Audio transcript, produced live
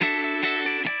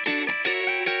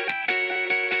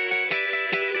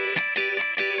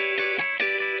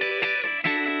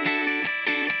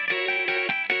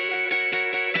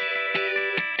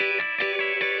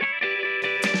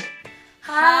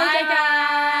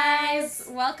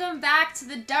welcome back to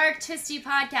the Dark Twisty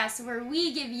Podcast, where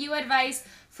we give you advice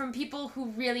from people who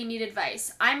really need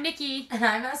advice. I'm Nikki. And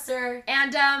I'm Esther.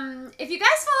 And if you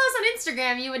guys follow us on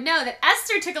Instagram, you would know that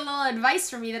Esther took a little advice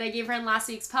from me that I gave her in last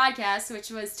week's podcast, which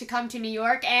was to come to New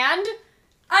York, and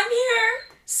I'm here!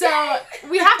 So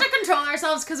we have to control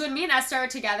ourselves, because when me and Esther are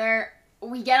together,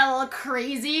 we get a little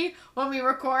crazy when we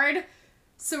record.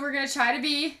 So we're going to try to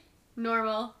be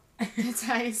normal. It's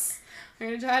nice. We're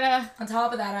going to try to... On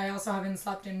top of that, I also haven't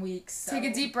slept in weeks, so...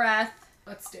 Take a deep breath.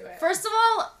 Let's do it. First of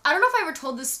all, I don't know if I ever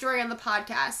told this story on the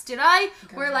podcast. Did I?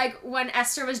 Okay. Where, like, when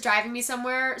Esther was driving me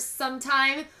somewhere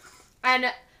sometime,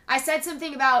 and I said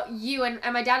something about you, and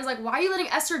my dad was like, why are you letting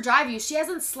Esther drive you? She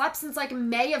hasn't slept since, like,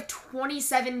 May of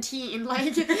 2017.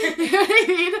 Like, you know what I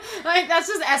mean? Like, that's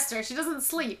just Esther. She doesn't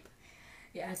sleep.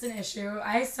 Yeah, it's an issue.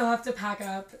 I still have to pack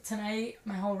up tonight,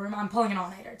 my whole room. I'm pulling an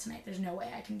all-nighter tonight. There's no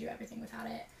way I can do everything without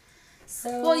it.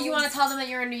 So... Well, you want to tell them that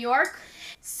you're in New York?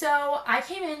 So, I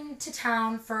came into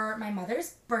town for my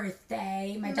mother's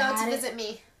birthday. To visit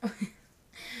me.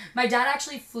 My dad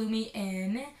actually flew me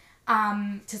in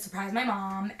to surprise my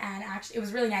mom, and actually it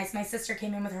was really nice. My sister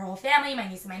came in with her whole family, my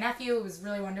niece and my nephew. It was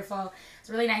really wonderful. It was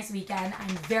a really nice weekend.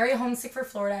 I'm very homesick for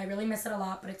Florida. I really miss it a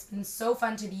lot, but it's been so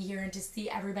fun to be here and to see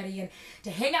everybody and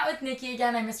to hang out with Nikki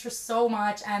again. I missed her so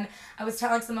much, and I was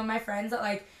telling some of my friends that,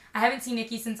 like, I haven't seen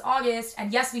Nikki since August,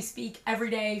 and yes, we speak every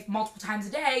day, multiple times a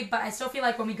day, but I still feel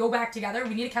like when we go back together,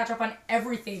 we need to catch up on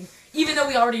everything, even though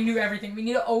we already knew everything. We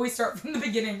need to always start from the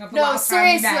beginning of the last time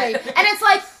we met. And it's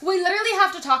like, we literally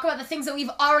have to talk about the things that we've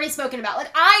already spoken about.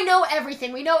 Like, I know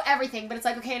everything, we know everything, but it's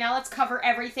like, okay, now let's cover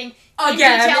everything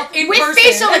again, in detail in with person.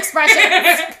 facial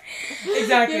expressions.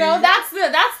 Exactly. You know, that's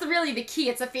really the key.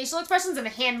 It's the facial expressions and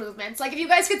the hand movements. Like, if you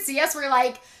guys could see us, we're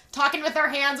like talking with our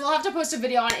hands. We'll have to post a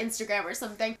video on Instagram or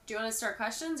something. Do you want to start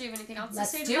questions? Do you have anything else to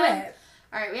say? Let's do it.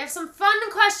 All right, we have some fun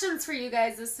questions for you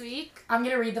guys this week. I'm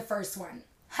going to read the first one.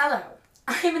 Hello.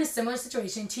 I am in a similar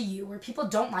situation to you where people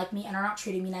don't like me and are not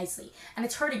treating me nicely, and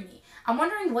it's hurting me. I'm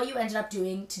wondering what you ended up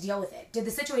doing to deal with it. Did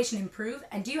the situation improve,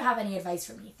 and do you have any advice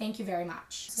for me? Thank you very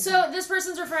much. So this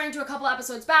person's referring to a couple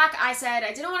episodes back. I said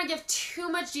I didn't want to give too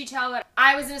much detail, but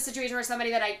I was in a situation where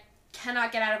somebody that I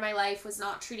cannot get out of my life was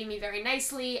not treating me very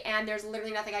nicely, and there's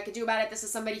literally nothing I could do about it. This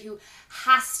is somebody who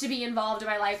has to be involved in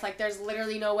my life. Like, there's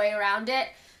literally no way around it.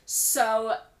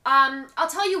 So, I'll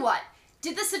tell you what.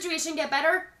 Did the situation get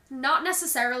better? Not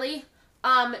necessarily.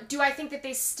 Do I think that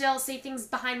they still say things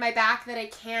behind my back that I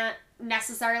can't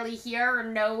necessarily hear or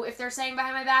know if they're saying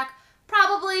behind my back?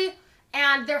 Probably.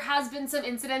 And there has been some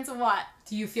incidents of what?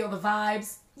 Do you feel the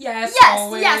vibes? Yes,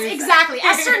 always. Yes, exactly.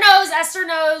 Esther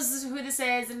knows who this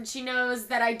is, and she knows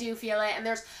that I do feel it, and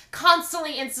there's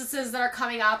constantly instances that are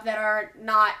coming up that are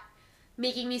not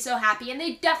making me so happy, and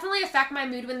they definitely affect my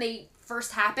mood when they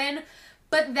first happen,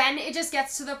 but then it just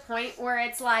gets to the point where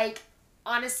it's like,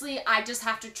 honestly, I just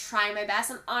have to try my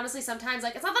best, and honestly, sometimes,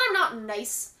 like, it's not that I'm not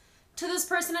nice to this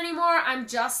person anymore, I'm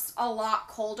just a lot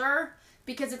colder,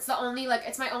 because it's the only, like,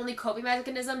 it's my only coping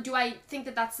mechanism. Do I think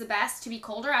that that's the best, to be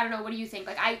colder? I don't know. What do you think?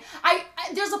 Like, I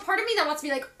there's a part of me that wants to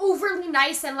be, like, overly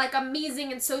nice and, like,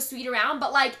 amazing and so sweet around,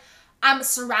 but, like, I'm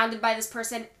surrounded by this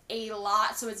person a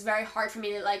lot, so it's very hard for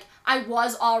me to, like, I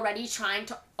was already trying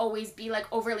to always be, like,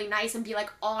 overly nice and be,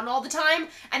 like, on all the time,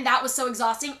 and that was so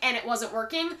exhausting, and it wasn't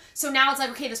working. So now it's like,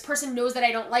 okay, this person knows that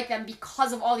I don't like them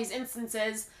because of all these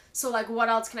instances. So, like, what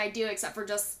else can I do except for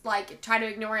just, like, try to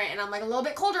ignore it? And I'm, like, a little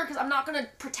bit colder because I'm not going to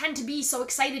pretend to be so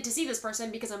excited to see this person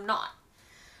because I'm not.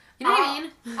 You know what I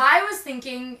mean? I was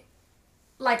thinking,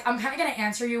 like, I'm kind of going to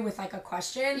answer you with, like, a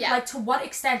question. Yeah. Like, to what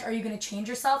extent are you going to change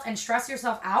yourself and stress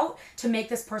yourself out to make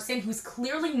this person who's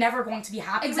clearly never going to be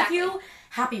happy with you,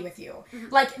 happy with you?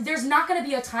 Mm-hmm. Like, there's not going to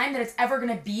be a time that it's ever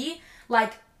going to be,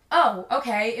 like, oh,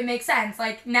 okay, it makes sense.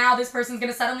 Like, now this person's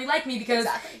gonna suddenly like me because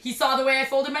he saw the way I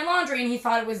folded my laundry and he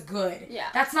thought it was good. Yeah.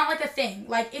 That's not, like, a thing.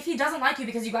 Like, if he doesn't like you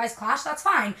because you guys clash, that's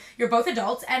fine. You're both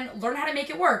adults and learn how to make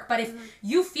it work. But if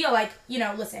you feel like, you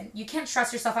know, listen, you can't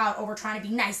stress yourself out over trying to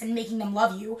be nice and making them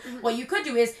love you. What you could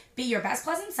do is be your best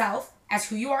pleasant self as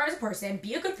who you are as a person.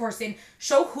 Be a good person.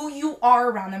 Show who you are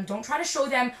around them. Don't try to show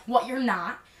them what you're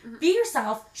not. Be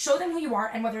yourself. Show them who you are.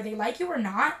 And whether they like you or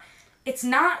not, it's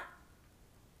not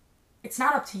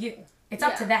up to you. It's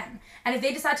up to them. And if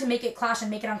they decide to make it clash and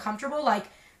make it uncomfortable, like,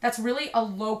 that's really a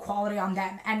low quality on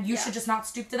them. And you should just not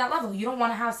stoop to that level. You don't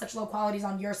want to have such low qualities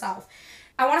on yourself.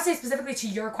 I want to say specifically to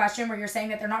your question where you're saying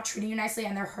that they're not treating you nicely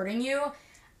and they're hurting you.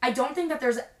 I don't think that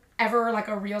there's ever, like,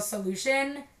 a real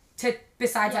solution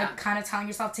besides like kind of telling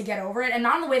yourself to get over it, and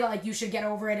not in the way that like you should get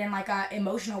over it in like a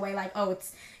emotional way, like, oh,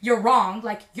 you're wrong,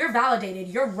 like you're validated,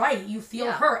 you're right, you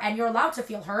feel hurt and you're allowed to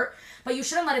feel hurt, but you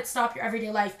shouldn't let it stop your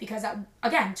everyday life, because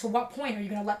again, to what point are you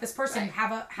going to let this person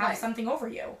have something over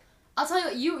you? I'll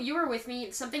tell you, you were with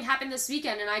me. Something happened this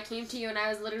weekend, and I came to you, and I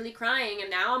was literally crying, and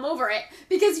now I'm over it.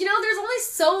 Because, there's only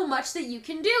so much that you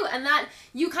can do, and that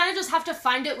you kind of just have to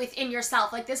find it within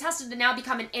yourself. Like, this has to now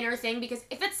become an inner thing, because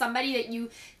if it's somebody that you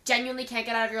genuinely can't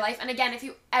get out of your life, and again, if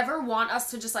you ever want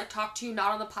us to just, like, talk to you,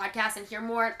 not on the podcast, and hear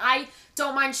more, and I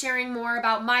don't mind sharing more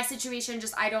about my situation,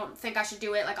 just I don't think I should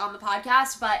do it, like, on the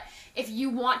podcast, but if you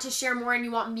want to share more and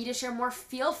you want me to share more,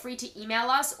 feel free to email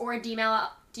us or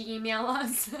email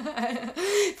us.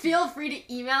 Feel free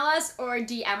to email us or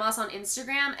DM us on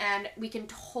Instagram, and we can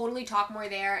totally talk more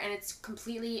there, and it's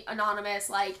completely anonymous.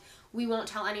 Like, we won't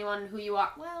tell anyone who you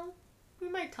are. Well,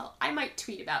 I might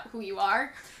tweet about who you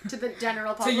are to the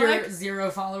general public. To your 0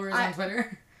 followers on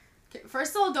Twitter. Okay,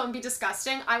 first of all, don't be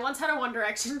disgusting. I once had a One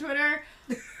Direction Twitter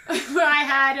where I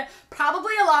had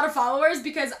probably a lot of followers,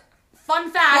 because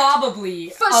fun fact. Probably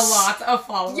a lot of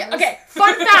followers. Yeah, okay,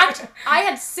 fun fact. I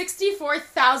had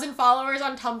 64,000 followers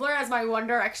on Tumblr as my One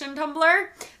Direction Tumblr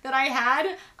that I had.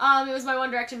 It was my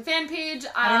One Direction fan page.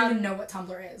 I don't even know what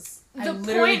Tumblr is. The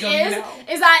point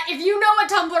is that if you know what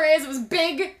Tumblr is, it was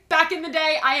big back in the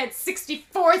day. I had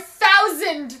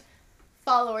 64,000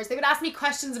 followers. They would ask me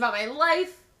questions about my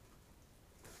life.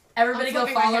 Everybody go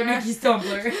follow Nikki's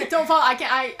Tumblr. Don't follow. I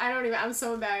can't. I don't even. I'm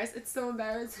so embarrassed. It's so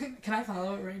embarrassing. Can I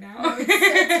follow it right now? It's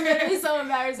literally so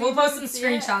embarrassing. We'll post some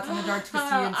screenshots on the Dark Twisty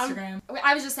Instagram.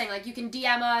 I was just saying, like, you can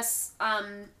DM us,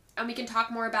 and we can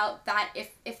talk more about that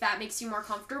if that makes you more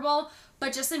comfortable.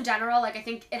 But just in general, like, I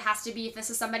think it has to be, if this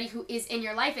is somebody who is in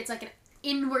your life, it's like an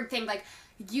inward thing. Like,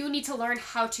 you need to learn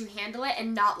how to handle it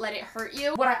and not let it hurt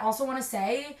you. What I also want to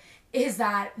say is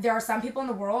that there are some people in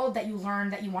the world that you learn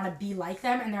that you want to be like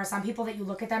them, and there are some people that you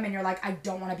look at them and you're like, I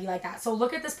don't want to be like that. So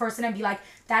look at this person and be like,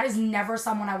 that is never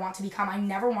someone I want to become. I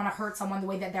never want to hurt someone the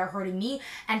way that they're hurting me,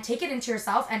 and take it into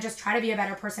yourself and just try to be a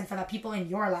better person for the people in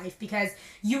your life, because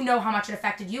you know how much it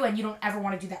affected you, and you don't ever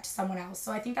want to do that to someone else.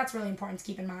 So I think that's really important to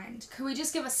keep in mind. Could we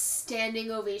just give a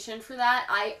standing ovation for that?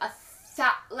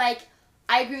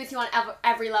 I agree with you on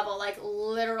every level, like,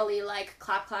 literally, like,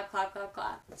 clap, clap, clap, clap,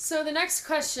 clap. So the next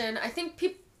question, I think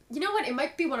people, you know what, it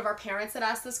might be one of our parents that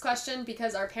asked this question,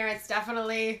 because our parents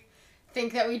definitely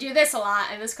think that we do this a lot,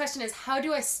 and this question is, how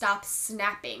do I stop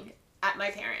snapping at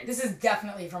my parents? This is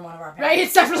definitely from one of our parents. Right,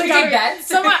 it's definitely got to be.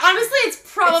 Someone, honestly, it's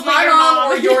probably it's my your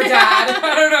mom or your dad.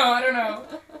 I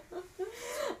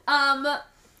don't know.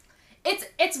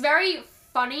 It's very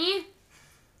funny.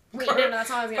 Wait, no, that's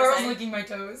not what I was gonna say. Carl's licking my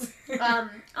toes.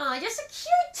 Oh, just a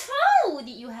cute toe that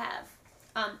you have.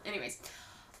 Anyways,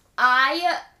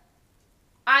 I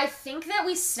think that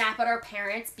we snap at our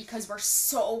parents because we're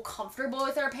so comfortable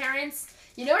with our parents.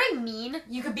 You know what I mean?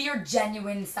 You could be your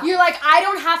genuine self. You're like, I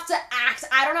don't have to act.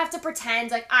 I don't have to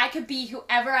pretend. Like, I could be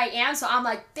whoever I am. So I'm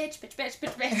like, bitch, bitch, bitch,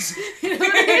 bitch, bitch. You know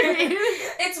what I mean?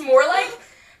 It's more like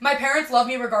my parents love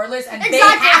me regardless, and they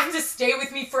have to stay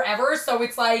with me forever. So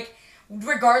it's like,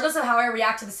 regardless of how I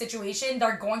react to the situation,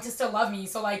 they're going to still love me.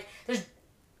 So, like, that's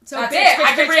it.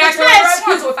 I can react to whatever I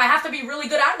want. So if I have to be really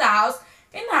good out of the house,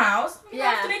 I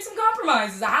have to make some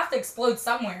compromises. I have to explode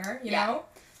somewhere, you know?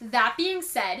 That being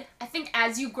said, I think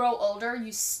as you grow older,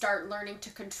 you start learning to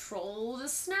control the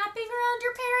snapping around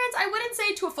your parents. I wouldn't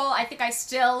say to a fault. I think I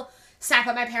still snap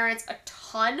at my parents a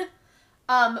ton.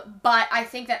 But I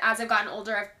think that as I've gotten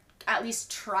older, I've at least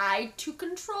tried to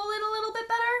control it a little bit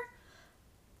better.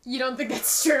 You don't think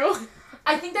that's true?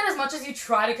 I think that as much as you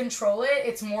try to control it,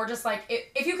 it's more just like,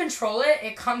 if you control it,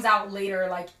 it comes out later,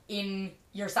 like, in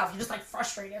yourself. You're just, like,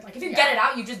 frustrated. Like, if you get it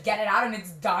out, you just get it out and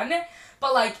it's done.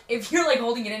 But, like, if you're, like,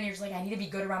 holding it in and you're just like, I need to be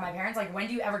good around my parents, like, when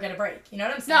do you ever get a break? You know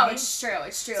what I'm saying? No, it's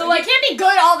true. So, like, you can't be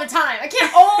good all the time. I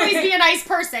can't always be a nice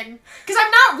person. Because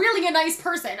I'm not really a nice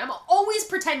person. I'm always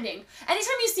pretending.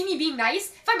 Anytime you see me being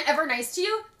nice, if I'm ever nice to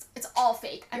you, it's all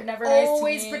fake. I'm never nice to me.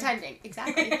 Always pretending.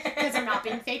 Exactly. Because I'm not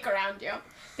being fake around you.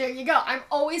 There you go. I'm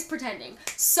always pretending.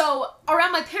 So,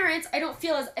 around my parents, I don't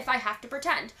feel as if I have to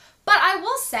pretend. But I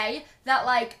will say that,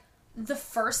 like, the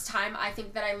first time I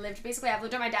think that I lived, basically I've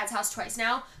lived at my dad's house twice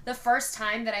now. The first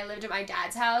time that I lived at my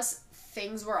dad's house,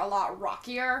 things were a lot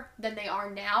rockier than they are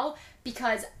now,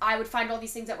 because I would find all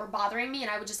these things that were bothering me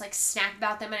and I would just, like, snap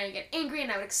about them and I would get angry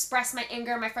and I would express my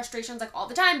anger and my frustrations, like, all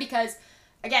the time, because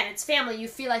again, it's family. You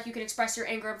feel like you can express your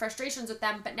anger and frustrations with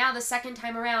them. But now the second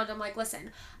time around, I'm like, listen,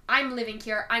 I'm living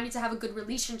here. I need to have a good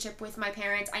relationship with my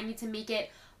parents. I need to make it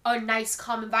a nice,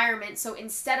 calm environment. So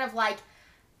instead of, like,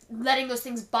 letting those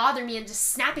things bother me and just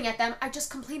snapping at them, I just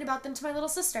complain about them to my little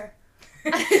sister.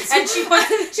 And she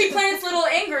plants little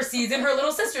anger seeds in her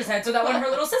little sister's head so that when her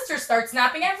little sister starts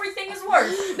snapping, everything is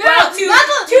worse. No, well,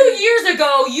 not 2 years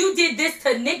ago, you did this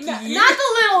to Nikki. Not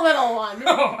the little one.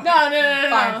 Oh. No.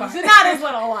 Fine. Not his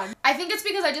little one. I think it's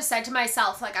because I just said to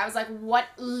myself, like, I was like,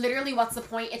 what's the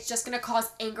point? It's just going to cause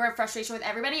anger and frustration with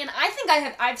everybody. And I think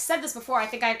I've said this before, I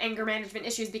think I have anger management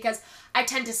issues because I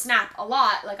tend to snap a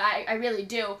lot. Like, I really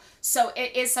do. So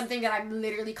it is something that I'm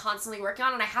literally constantly working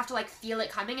on, and I have to, like, feel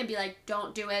it coming and be like,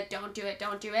 don't do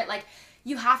it. Like,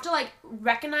 you have to, like,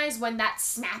 recognize when that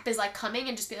snap is, like, coming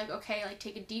and just be like, okay, like,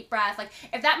 take a deep breath. Like,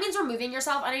 if that means removing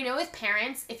yourself, and I know with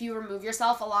parents, if you remove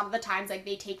yourself, a lot of the times, like,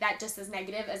 they take that just as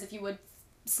negative as if you would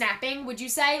snapping, would you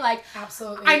say? Like,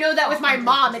 absolutely. I know that with my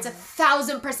mom, it's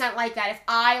 1,000% like that. If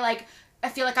I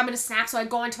feel like I'm gonna snap, so I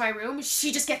go into my room,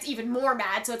 she just gets even more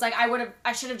mad. So it's like,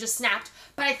 I should have just snapped.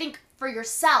 But I think for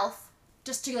yourself,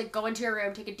 just to, like, go into your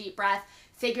room, take a deep breath,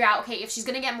 figure out, okay, if she's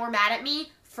gonna get more mad at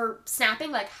me for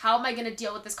snapping, like, how am I gonna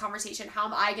deal with this conversation? How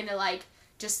am I gonna, like,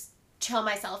 just chill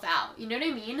myself out? You know what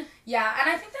I mean? Yeah, and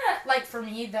I think that, like, for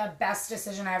me, the best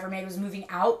decision I ever made was moving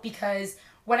out, because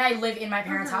when I live in my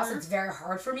parents' house, it's very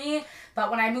hard for me. But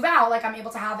when I move out, like, I'm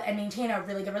able to have and maintain a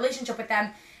really good relationship with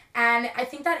them. And I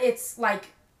think that it's, like,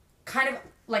 kind of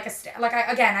like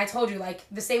I told you, like,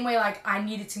 the same way, like, I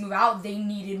needed to move out, they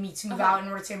needed me to move out in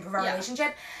order to improve our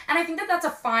relationship. And I think that that's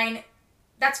fine.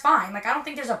 Like, I don't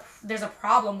think there's a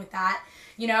problem with that.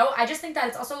 You know, I just think that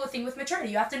it's also a thing with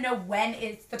maturity. You have to know when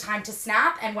it's the time to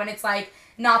snap and when it's, like,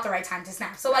 not the right time to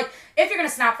snap. So, like, if you're going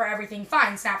to snap for everything,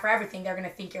 fine, snap for everything. They're going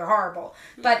to think you're horrible.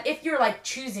 But if you're, like,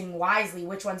 choosing wisely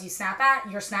which ones you snap at,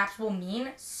 your snaps will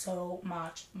mean so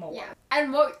much more. Yeah.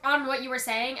 And on what you were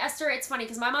saying, Esther, it's funny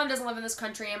because my mom doesn't live in this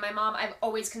country, and my mom I've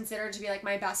always considered to be, like,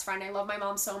 my best friend. I love my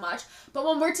mom so much. But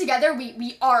when we're together,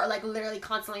 we are, like, literally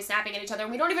constantly snapping at each other.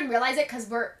 And we don't even realize it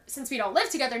because since we don't live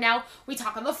together now, we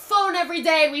talk on the phone every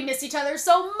day. We miss each other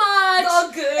so much. It's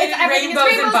all good. Rainbows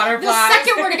and butterflies. The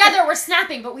second we're together, we're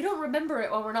snapping, but we don't remember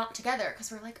it when we're not together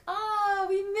because we're like, oh,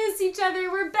 we miss each other.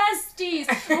 We're besties.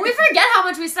 But we forget how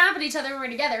much we snap at each other when we're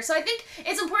together. So I think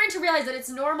it's important to realize that it's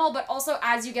normal, but also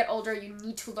as you get older, you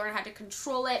need to learn how to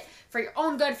control it for your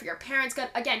own good, for your parents' good.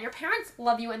 Again, your parents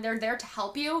love you and they're there to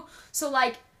help you. So,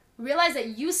 like, realize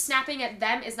that you snapping at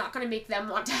them is not going to make them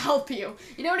want to help you.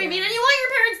 You know what I mean? And you want your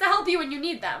parents to help you when you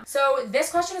need them. So this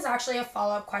question is actually a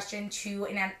follow-up question to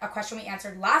a question we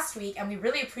answered last week, and we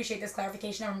really appreciate this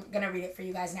clarification. I'm going to read it for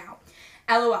you guys now.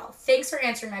 LOL. Thanks for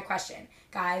answering my question,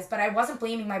 guys, but I wasn't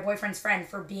blaming my boyfriend's friend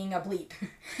for being a bleep.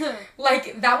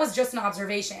 Like, that was just an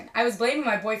observation. I was blaming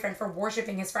my boyfriend for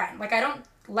worshiping his friend. Like, I don't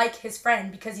like his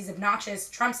friend because he's obnoxious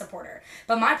Trump supporter.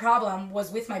 But my problem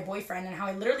was with my boyfriend and how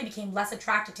I literally became less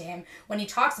attracted to him when he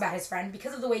talks about his friend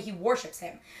because of the way he worships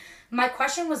him. My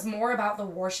question was more about the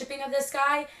worshiping of this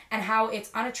guy and how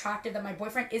it's unattractive that my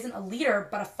boyfriend isn't a leader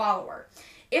but a follower.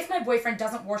 If my boyfriend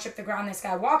doesn't worship the ground this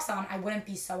guy walks on, I wouldn't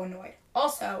be so annoyed.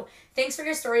 Also, thanks for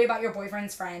your story about your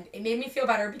boyfriend's friend. It made me feel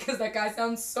better because that guy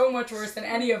sounds so much worse than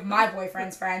any of my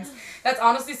boyfriend's friends. That's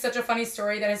honestly such a funny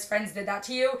story that his friends did that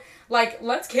to you. Like,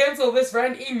 let's cancel this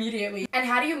friend immediately. And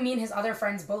how do you mean his other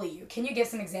friends bully you? Can you give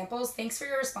some examples? Thanks for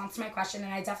your response to my question,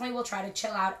 and I definitely will try to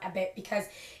chill out a bit because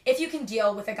if you can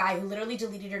deal with a guy who literally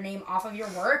deleted your name off of your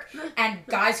work and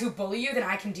guys who bully you, then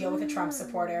I can deal with a Trump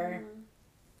supporter.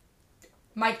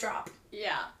 Mic drop.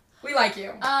 Yeah. We like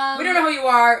you. We don't know who you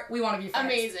are. We want to be friends.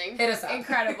 Amazing. Hit us up.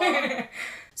 Incredible.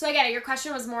 So I get it. Your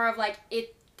question was more of like,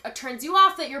 it turns you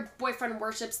off that your boyfriend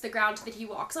worships the ground that he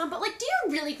walks on. But, like, do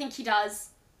you really think he does?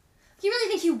 Do you really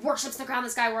think he worships the ground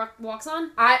this guy walks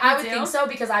on? I would think so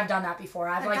because I've done that before.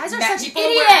 I've like guys are met such people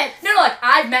idiots. like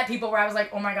I've met people where I was like,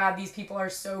 oh my god, these people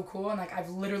are so cool, and like I've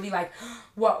literally like,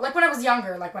 what? Like when I was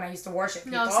younger, like when I used to worship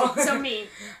people. No, so me.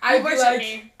 I worship like,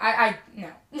 me. I no.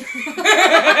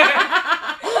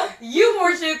 You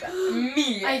worship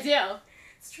me. I do.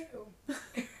 It's true.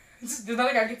 There's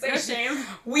nothing I can say. No shame.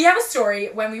 We have a story.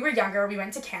 When we were younger, we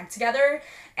went to camp together,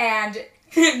 and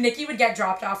Nikki would get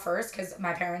dropped off first because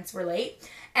my parents were late,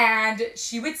 and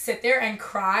she would sit there and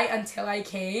cry until I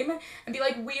came and be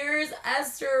like, where's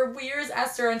Esther? Where's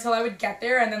Esther? Until I would get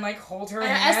there and then like hold her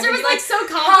hand. Esther was like so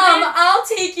confident. Come, I'll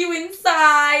take you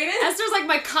inside. Esther's like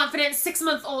my confident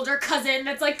 6-month-older cousin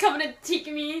that's like coming to take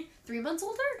me. 3 months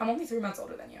older? I'm only 3 months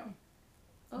older than you.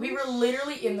 Oh, we were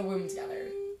literally in the womb together.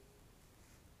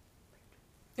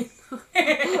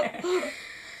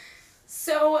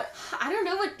 So I don't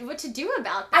know what to do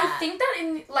about that. I think that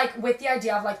in like with the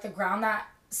idea of like the ground that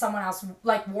someone else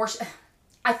like worship,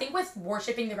 I think with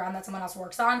worshiping the ground that someone else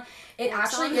works on, it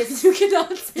actually is. You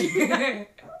cannot say that.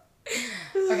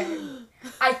 Okay.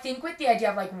 I think with the idea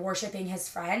of like worshiping his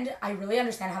friend, I really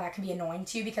understand how that can be annoying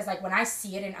to you because like when I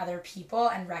see it in other people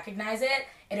and recognize it,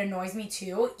 it annoys me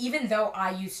too, even though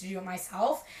I used to do it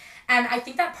myself. And I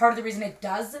think that part of the reason it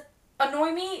does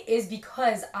annoy me is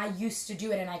because I used to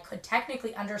do it and I could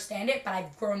technically understand it, but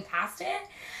I've grown past it.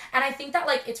 And I think that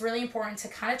like it's really important to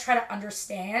kind of try to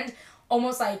understand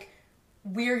almost like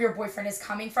where your boyfriend is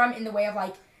coming from in the way of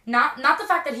like not the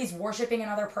fact that he's worshiping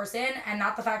another person and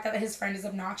not the fact that his friend is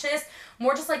obnoxious,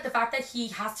 more just like the fact that he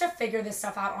has to figure this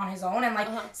stuff out on his own. And like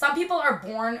some people are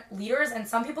born leaders and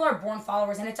some people are born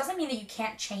followers, and it doesn't mean that you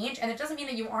can't change, and it doesn't mean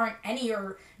that you aren't any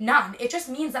or none. It just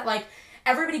means that like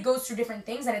everybody goes through different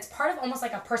things, and it's part of almost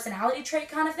like a personality trait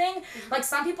kind of thing. Like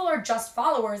some people are just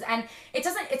followers, and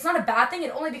it's not a bad thing.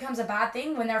 It only becomes a bad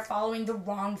thing when they're following the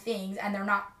wrong things and they're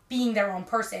not being their own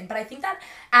person. But I think that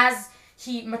as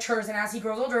he matures and as he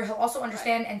grows older, he'll also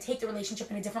understand and take the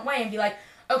relationship in a different way and be like,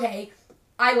 okay,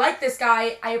 I like this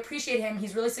guy, I appreciate him,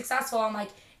 he's really successful, and like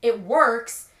it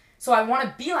works, so I want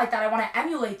to be like that, I want to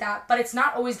emulate that, but it's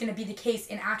not always going to be the case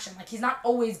in action. Like he's not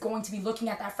always going to be looking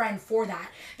at that friend for that,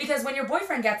 because when your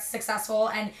boyfriend gets successful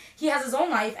and he has his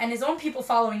own life and his own people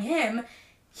following him,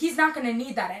 he's not going to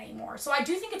need that anymore. So I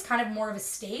do think it's kind of more of a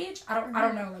stage. I don't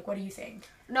know, like what do you think?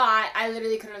 No, I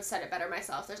literally couldn't have said it better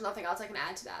myself. There's nothing else I can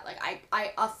add to that. Like,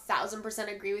 I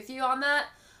 1,000% agree with you on that,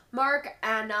 Mark.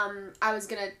 And I was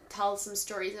going to tell some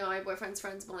stories about my boyfriend's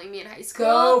friends bullying me in high school.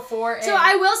 Go for it. So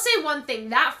I will say one thing.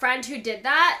 That friend who did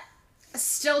that,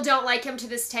 still don't like him to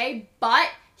this day, but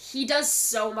he does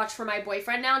so much for my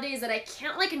boyfriend nowadays that I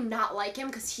can't, like, not like him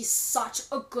because he's such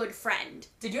a good friend.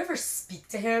 Did you ever speak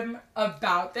to him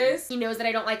about this? He knows that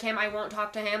I don't like him. I won't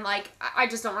talk to him. Like, I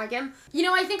just don't like him. You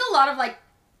know, I think a lot of, like,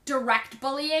 direct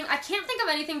bullying, I can't think of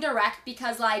anything direct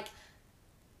because like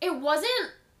there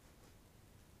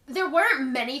weren't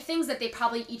many things that they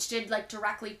probably each did like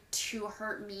directly to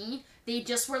hurt me. They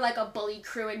just were like a bully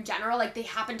crew in general. Like they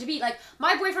happened to be like,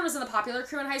 my boyfriend was in the popular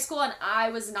crew in high school and I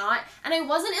was not, and I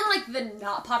wasn't in like the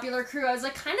not popular crew. I was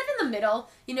like kind of in the middle,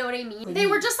 you know what I mean? They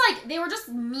were just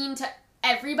mean to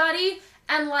everybody.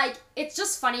 And like it's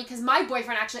just funny because my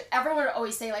boyfriend actually, everyone would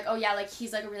always say like, oh yeah, like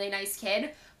he's like a really nice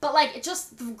kid. But, like, it's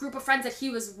just the group of friends that he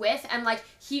was with, and, like,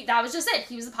 that was just it.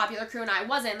 He was the popular crew, and I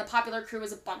wasn't. The popular crew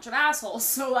was a bunch of assholes.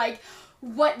 So, like,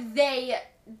 what they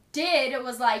did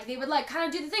was, like, they would, like, kind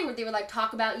of do the thing where they would, like,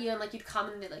 talk about you, and, like, you'd come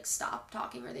and they'd, like, stop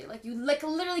talking, or you'd, like,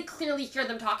 literally clearly hear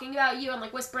them talking about you and,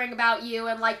 like, whispering about you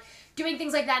and, like, doing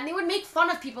things like that. And they would make fun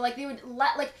of people. Like, they would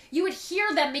you would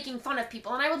hear them making fun of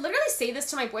people. And I would literally say this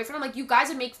to my boyfriend. I'm like, you guys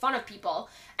would make fun of people.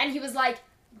 And he was like,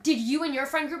 did you and your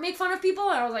friend group make fun of people?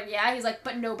 And I was like, yeah. He's like,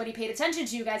 but nobody paid attention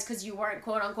to you guys because you weren't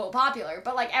quote unquote popular.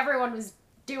 But like everyone was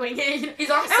doing it. He's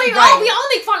honestly right. We all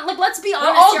make fun. Like let's be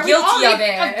honest. We're all guilty of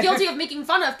it. Guilty of making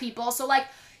fun of people. So like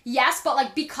yes, but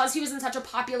like because he was in such a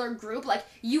popular group, like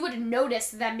you would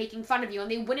notice them making fun of you and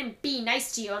they wouldn't be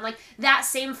nice to you. And like that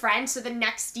same friend, so the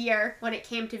next year when it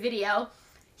came to video,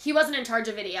 he wasn't in charge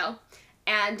of video,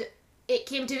 and it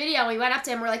came to video. And we went up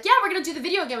to him. We're like, yeah, we're gonna do the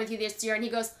video again with you this year. And he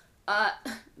goes,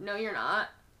 no, you're not.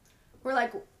 We're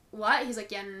like, what? He's like,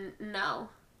 yeah, no.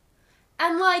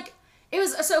 And, like, it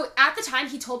was, so at the time,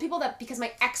 he told people that because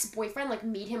my ex-boyfriend, like,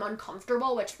 made him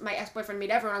uncomfortable, which my ex-boyfriend made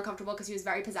everyone uncomfortable because he was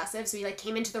very possessive, so he, like,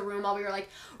 came into the room while we were, like,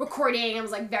 recording and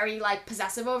was, like, very, like,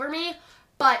 possessive over me,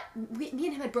 but me and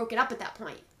him had broken up at that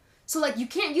point. So, like, you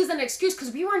can't use that as an excuse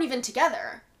because we weren't even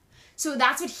together. So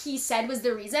that's what he said was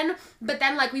the reason, but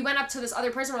then, like, we went up to this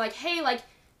other person, we're like, hey, like,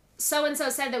 so-and-so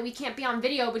said that we can't be on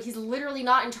video, but he's literally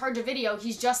not in charge of video.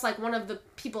 He's just, like, one of the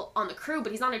people on the crew,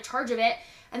 but he's not in charge of it.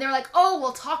 And they're like, oh,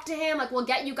 we'll talk to him. Like, we'll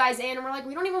get you guys in. And we're like,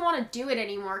 we don't even want to do it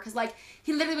anymore. Because, like,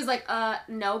 he literally was like,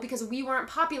 no, because we weren't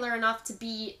popular enough to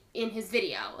be in his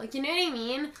video. Like, you know what I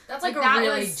mean? That's, like, a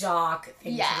really jock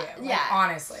thing to do. Like,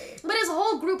 honestly. But his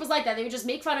whole group was like that. They would just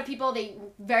make fun of people. They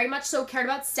very much so cared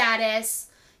about status.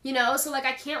 You know? So, like,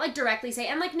 I can't, like, directly say.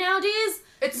 And, like, nowadays...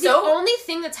 The only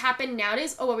thing that's happened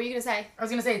nowadays... Oh, what were you going to say? I was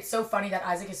going to say, it's so funny that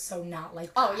Isaac is so not like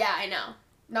that. Oh, yeah, I know.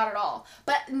 Not at all.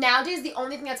 But nowadays, the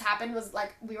only thing that's happened was,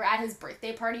 like, we were at his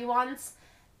birthday party once,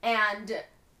 and,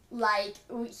 like,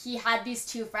 he had these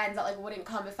two friends that, like, wouldn't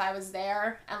come if I was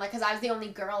there, and, like, because I was the only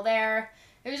girl there.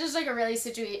 It was just, like, a really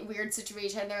weird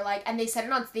situation. They're, like, and they said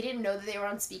it on... They didn't know that they were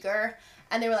on speaker,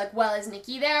 and they were like, well, is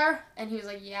Nikki there? And he was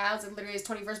like, yeah. It was, like, literally his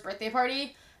 21st birthday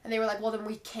party. And they were like, well, then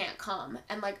we can't come.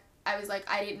 And, like, I was like,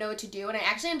 I didn't know what to do, and I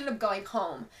actually ended up going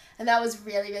home, and that was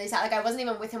really, really sad. Like, I wasn't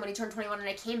even with him when he turned 21, and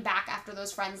I came back after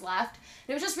those friends left, and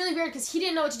it was just really weird, because he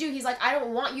didn't know what to do. He's like, I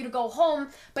don't want you to go home,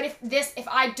 but if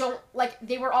I don't, like,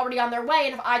 they were already on their way,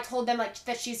 and if I told them, like,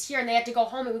 that she's here, and they had to go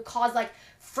home, it would cause, like,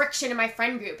 friction in my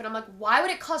friend group, and I'm like, why would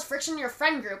it cause friction in your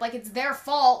friend group? Like, it's their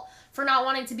fault for not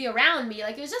wanting to be around me.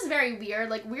 Like, it was just very weird.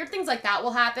 Like, weird things like that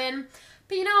will happen.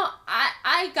 But, you know,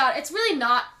 it's really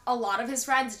not a lot of his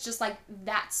friends. It's just, like,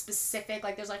 that specific.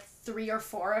 Like, there's, like, 3 or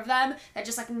 4 of them that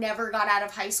just, like, never got out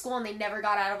of high school, and they never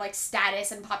got out of, like,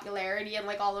 status and popularity and,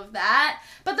 like, all of that.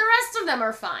 But the rest of them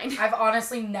are fine. I've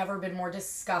honestly never been more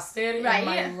disgusted in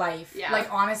my life. Yeah. Like,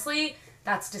 honestly,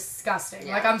 that's disgusting.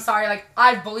 Yeah. Like, I'm sorry. Like,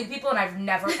 I've bullied people, and I've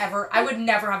never, ever, I would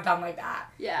never have done like that.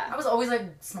 Yeah. I was always, like,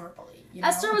 smart bully. You know?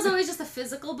 Esther was always just a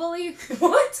physical bully.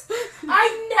 What?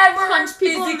 I never Punched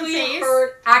people in the physically face.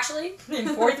 hurt. Actually,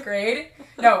 in 4th grade.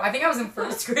 No, I think I was in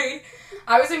 1st grade.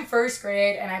 I was in 1st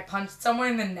grade and I punched someone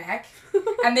in the neck.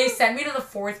 And they sent me to the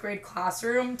 4th grade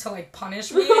classroom to, like,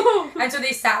 punish me. And so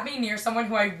they sat me near someone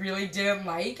who I really didn't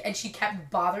like. And she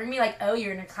kept bothering me, like, oh,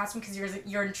 you're in a classroom because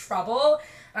you're in trouble.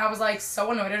 And I was, like,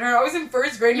 so annoyed at her. I was in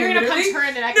 1st grade. You're going to punch her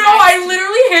in the neck. No, I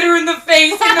literally hit her in the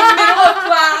face in the middle of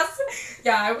class.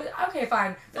 Yeah, I was, okay,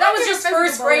 fine. But that was just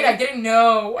 1st grade. I didn't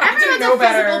know. I didn't know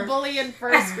better. Everyone's a physical bully in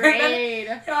 1st grade.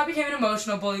 You know, I became an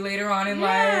emotional bully later on in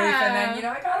life. And then, you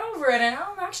know, I got over it. And now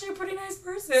I'm actually a pretty nice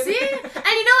person. See? And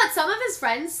you know what? Some of his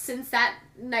friends, since that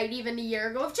night even a year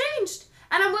ago, have changed.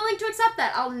 And I'm willing to accept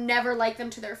that. I'll never like them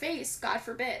to their face. God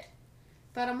forbid.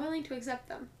 But I'm willing to accept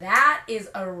them. That is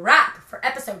a wrap for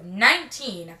episode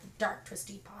 19 of the Dark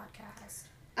Twisty Podcast.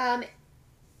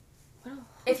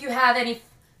 If you have any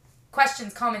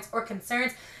questions, comments, or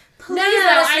concerns, please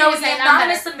let us know in the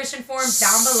anonymous submission form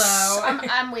down below.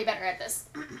 I'm way better at this.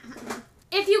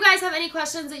 If you guys have any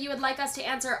questions that you would like us to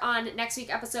answer on next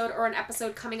week's episode or an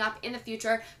episode coming up in the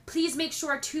future, please make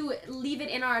sure to leave it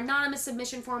in our anonymous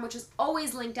submission form, which is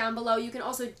always linked down below. You can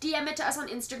also DM it to us on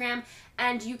Instagram,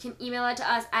 and you can email it to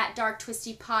us at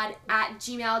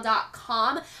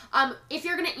darktwistypod@gmail.com. If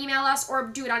you're going to email us or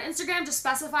do it on Instagram, just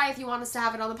specify if you want us to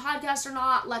have it on the podcast or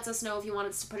not. Let us know if you want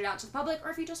us to put it out to the public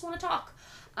or if you just want to talk.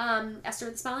 Esther,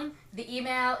 the spelling? The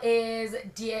email is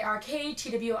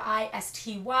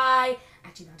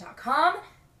darktwisty@gmail.com.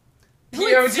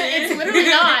 It's literally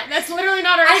not. That's literally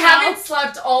not our email. I haven't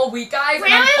slept all week, guys,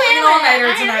 and I'm pulling an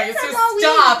all-nighter tonight, so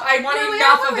stop. I want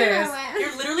enough of this.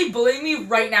 You're literally bullying me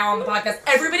right now on the podcast.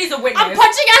 Everybody's a witness. I'm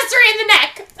punching Esther in the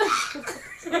neck.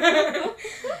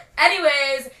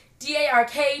 Anyways,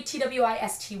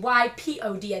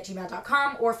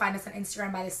 darktwistypod@gmail.com, or find us on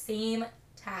Instagram by the same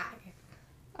tag.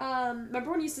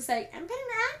 Remember when you used to say, I'm putting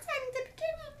the accent at the beginning?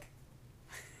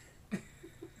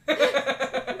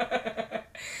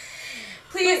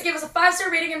 Please give us a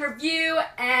 5-star rating and review,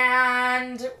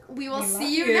 and we will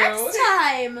see you next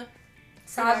time.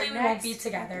 Sadly, we won't be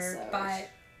together, but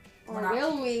or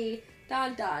will we?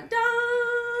 Dun dun dun.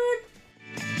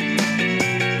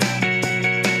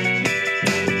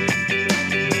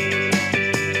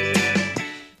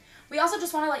 We also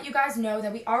just want to let you guys know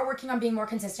that we are working on being more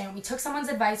consistent. We took someone's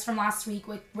advice from last week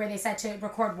where they said to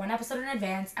record 1 episode in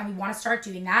advance, and we want to start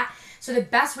doing that. So the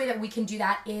best way that we can do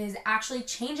that is actually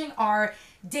changing our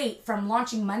date from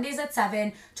launching Mondays at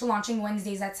 7 to launching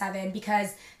Wednesdays at 7,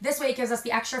 because this way it gives us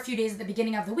the extra few days at the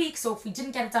beginning of the week. So if we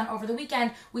didn't get it done over the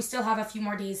weekend, we still have a few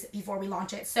more days before we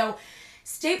launch it. So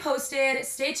stay posted,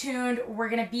 stay tuned. We're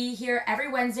going to be here every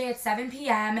Wednesday at 7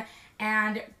 p.m.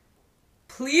 and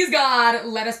please, God,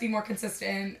 let us be more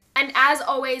consistent. And as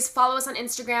always, follow us on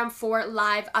Instagram for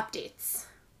live updates.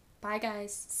 Bye,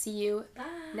 guys. See you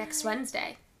next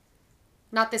Wednesday.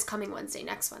 Not this coming Wednesday,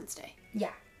 next Wednesday.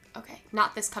 Yeah. Okay.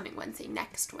 Not this coming Wednesday,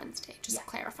 next Wednesday. Just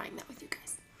clarifying that with you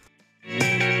guys.